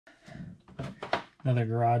another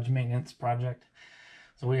garage maintenance project.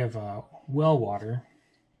 So we have well water,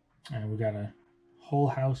 and we got a whole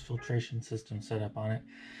house filtration system set up on it.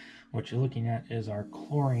 What you're looking at is our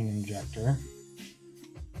chlorine injector,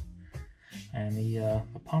 and the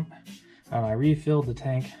pump. I refilled the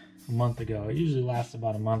tank a month ago. It usually lasts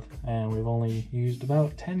about a month, and we've only used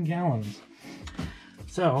about 10 gallons.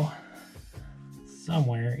 So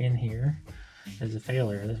somewhere in here is a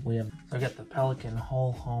failure. I got the Pelican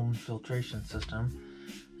whole home filtration system,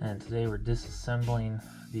 and today we're disassembling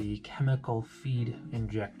the chemical feed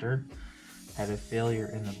injector. Had a failure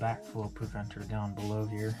in the backflow preventer down below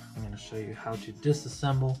here. I'm going to show you how to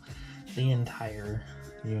disassemble the entire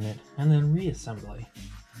unit and then reassembly.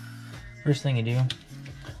 First thing you do,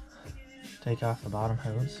 take off the bottom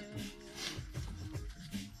hose.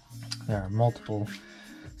 There are multiple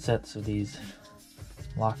sets of these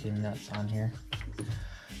locking nuts on here.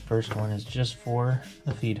 First one is just for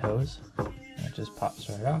the feed hose. It just pops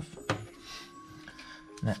right off.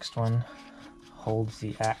 Next one holds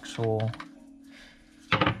the actual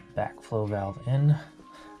backflow valve in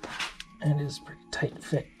and is pretty tight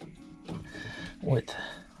fit with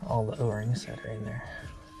all the O-rings that are in there.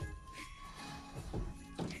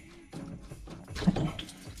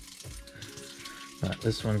 But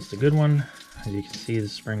this one's the good one. As you can see, the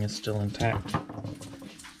spring is still intact.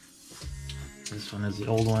 This one is the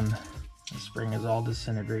old one. The spring is all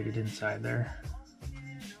disintegrated inside there.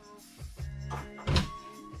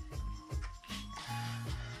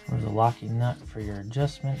 There's a locking nut for your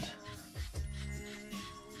adjustment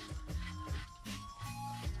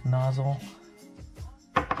nozzle.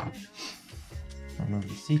 Remove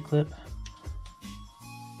the C-clip.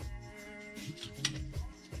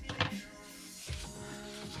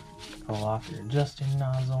 Pull off your adjusting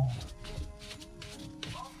nozzle.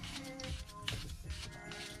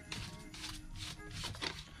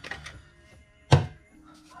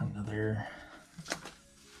 Another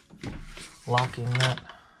locking nut.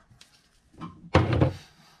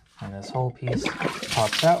 And this whole piece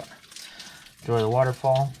pops out. Enjoy the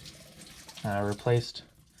waterfall. I replaced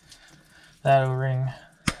that O-ring.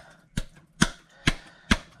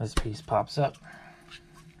 This piece pops up.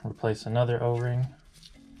 Replace another O-ring.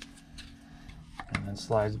 And then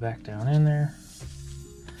slides back down in there.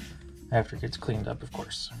 After it gets cleaned up, of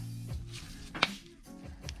course.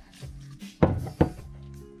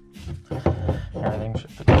 Everything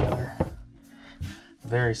should fit together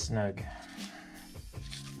very snug.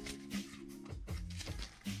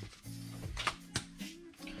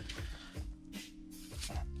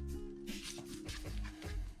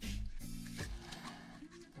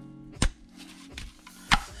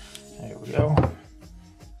 There we go.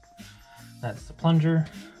 That's the plunger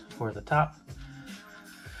for the top.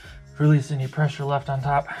 Release any pressure left on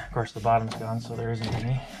top. Of course, the bottom's gone, so there isn't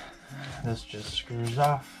any. This just screws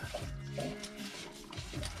off.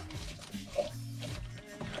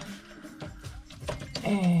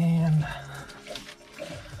 And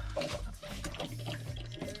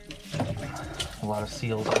a lot of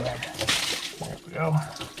seals in there. There we go.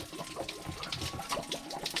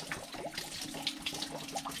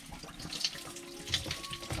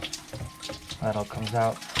 That all comes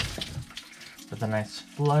out with a nice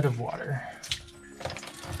flood of water.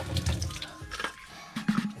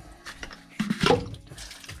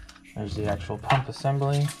 There's the actual pump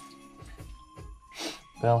assembly,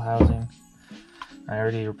 bell housing. I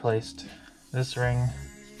already replaced this ring.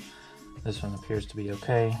 This one appears to be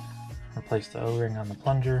okay. Replaced the O-ring on the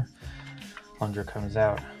plunger. Plunger comes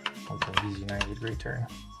out with an easy 90-degree turn.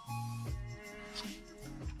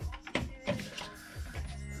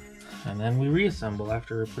 And then we reassemble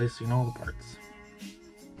after replacing all the parts.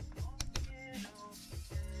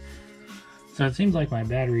 So it seems like my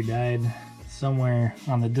battery died somewhere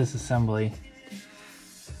on the disassembly.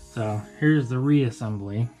 So here's the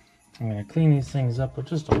reassembly. I'm going to clean these things up with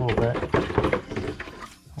just a little bit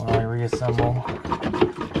while I reassemble.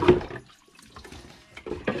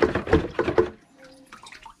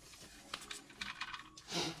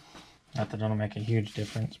 Not that it'll make a huge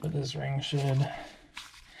difference, but this ring should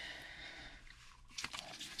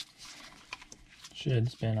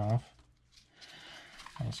spin off.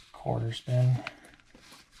 Nice quarter spin.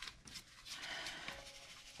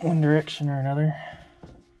 One direction or another.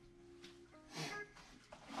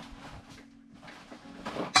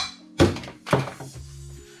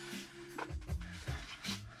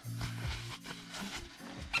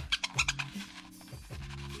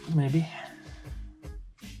 Maybe.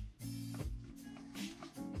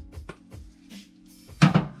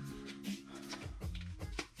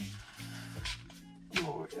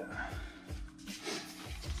 Oh yeah.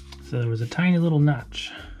 So there was a tiny little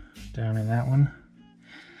notch down in that one.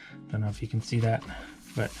 Don't know if you can see that,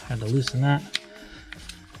 but had to loosen that.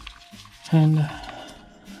 And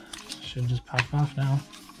should just pop off now.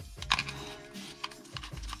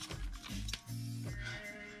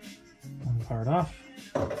 One part off.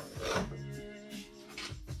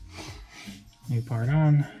 New part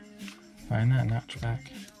on. Find that notch back.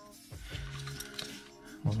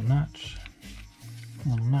 Little notch.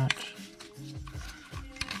 Little notch.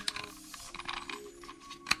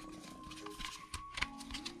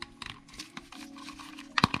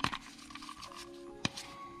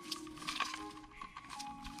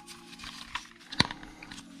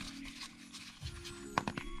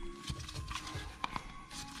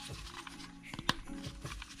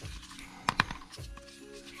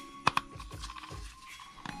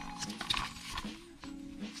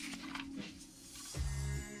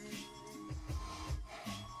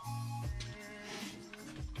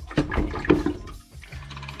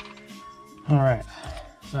 All right,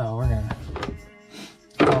 so we're gonna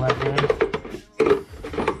call that good.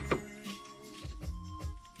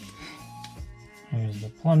 Here's the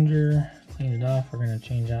plunger, clean it off. We're gonna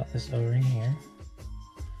change out this O-ring here.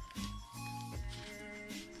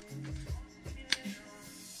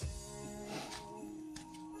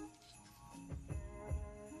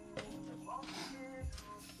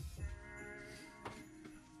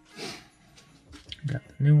 Got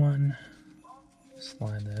the new one.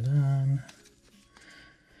 Slide that on.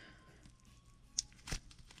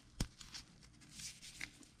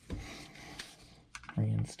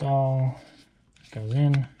 Reinstall. Goes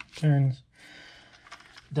in, turns.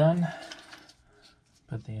 Done.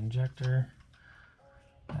 Put the injector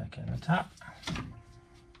back in the top.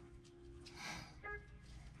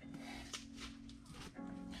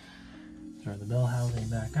 Throw the bell housing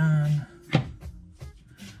back on.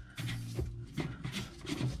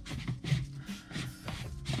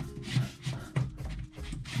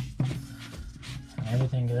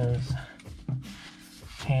 Everything goes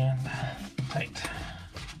hand tight.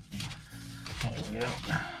 There we go.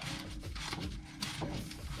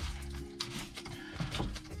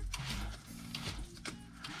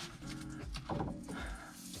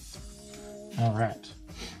 All right,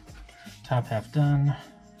 top half done.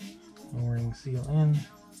 O-ring seal in.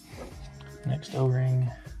 Next O-ring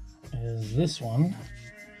is this one.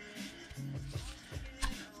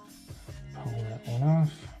 Pull that one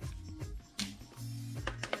off.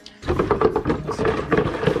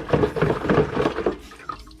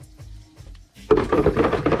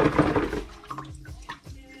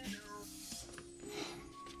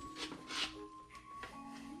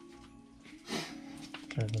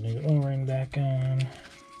 Throw the new O-ring back on,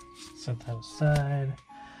 set that aside.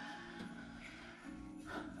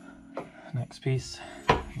 Next piece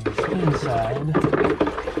is inside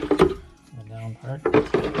the down part.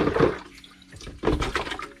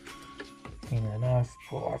 Clean that off,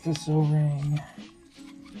 pull off this O-ring.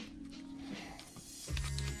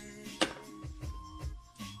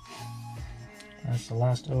 That's the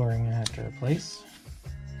last O-ring I have to replace.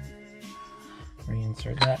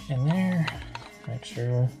 Reinsert that in there. Make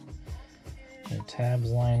sure the tabs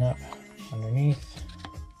line up underneath.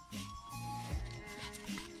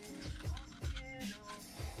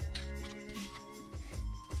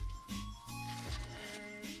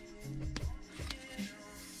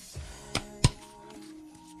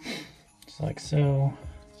 Just like so.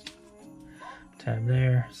 Tab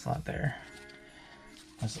there, slot there.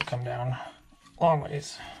 This will come down long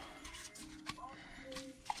ways.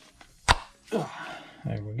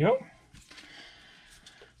 There we go.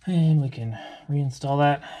 And we can reinstall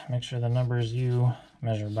that. Make sure the numbers you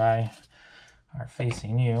measure by are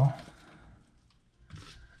facing you.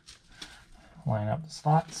 Line up the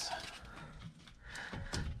slots.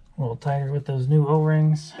 A little tighter with those new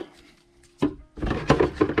O-rings.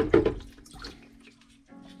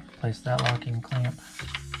 Place that locking clamp.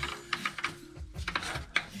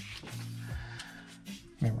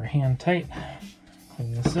 Remember, hand tight.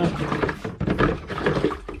 Clean this up.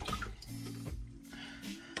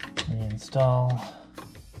 Reinstall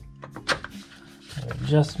the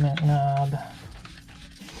adjustment knob.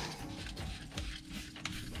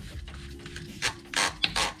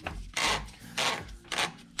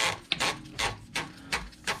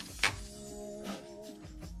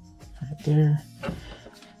 Right there.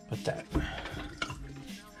 Put that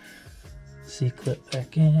C-clip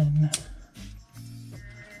back in.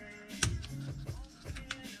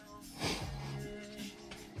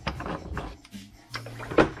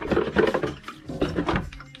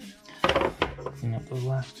 Clean up those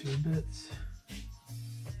last two bits.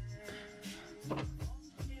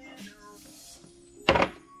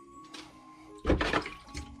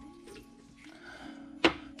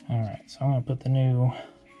 All right. So I'm going to put the new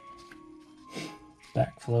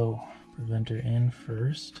backflow preventer in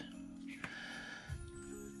first.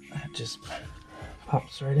 That just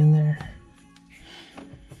pops right in there.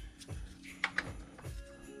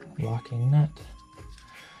 Locking nut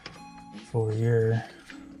for your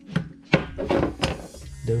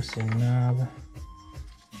dosing knob.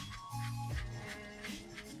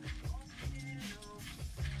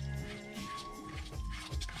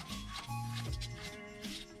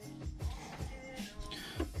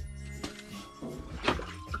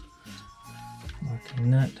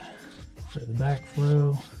 Locking nut for the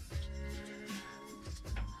backflow.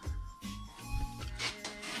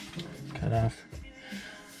 Cut off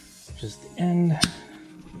just the end.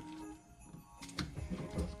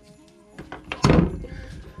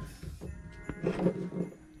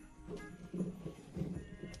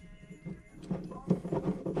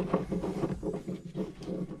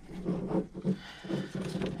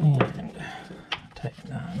 And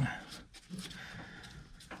tighten on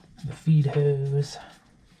the feed hose.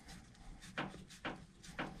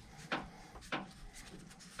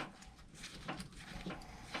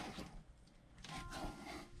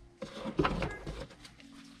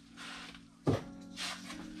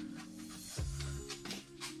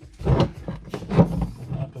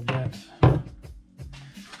 Up a bit.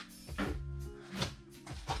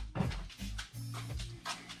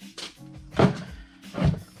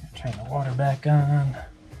 Turn the water back on.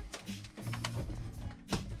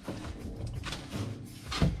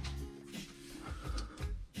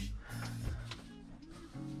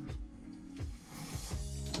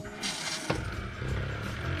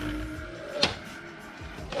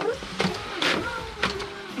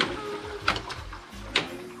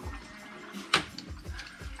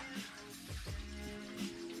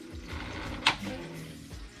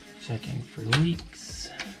 Checking for leaks.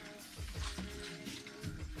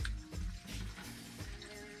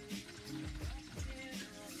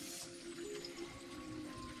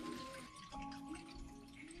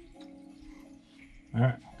 All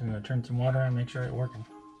right, I'm gonna turn some water on and make sure it's working.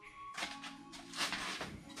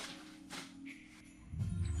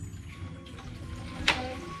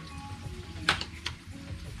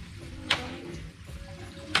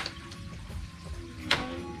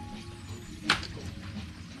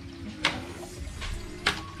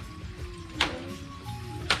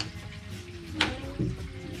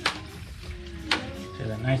 Hear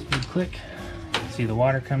that nice big click. See the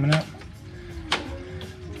water coming up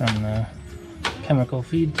from the chemical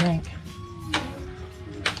feed tank.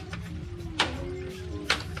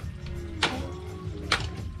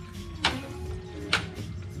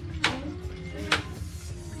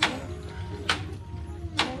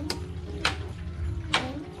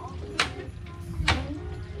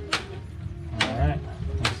 Alright,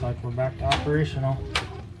 looks like we're back to operational.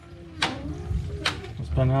 It's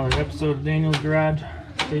been another episode of Daniel's Garage.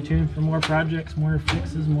 Stay tuned for more projects, more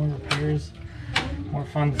fixes, more repairs, more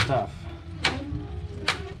fun stuff.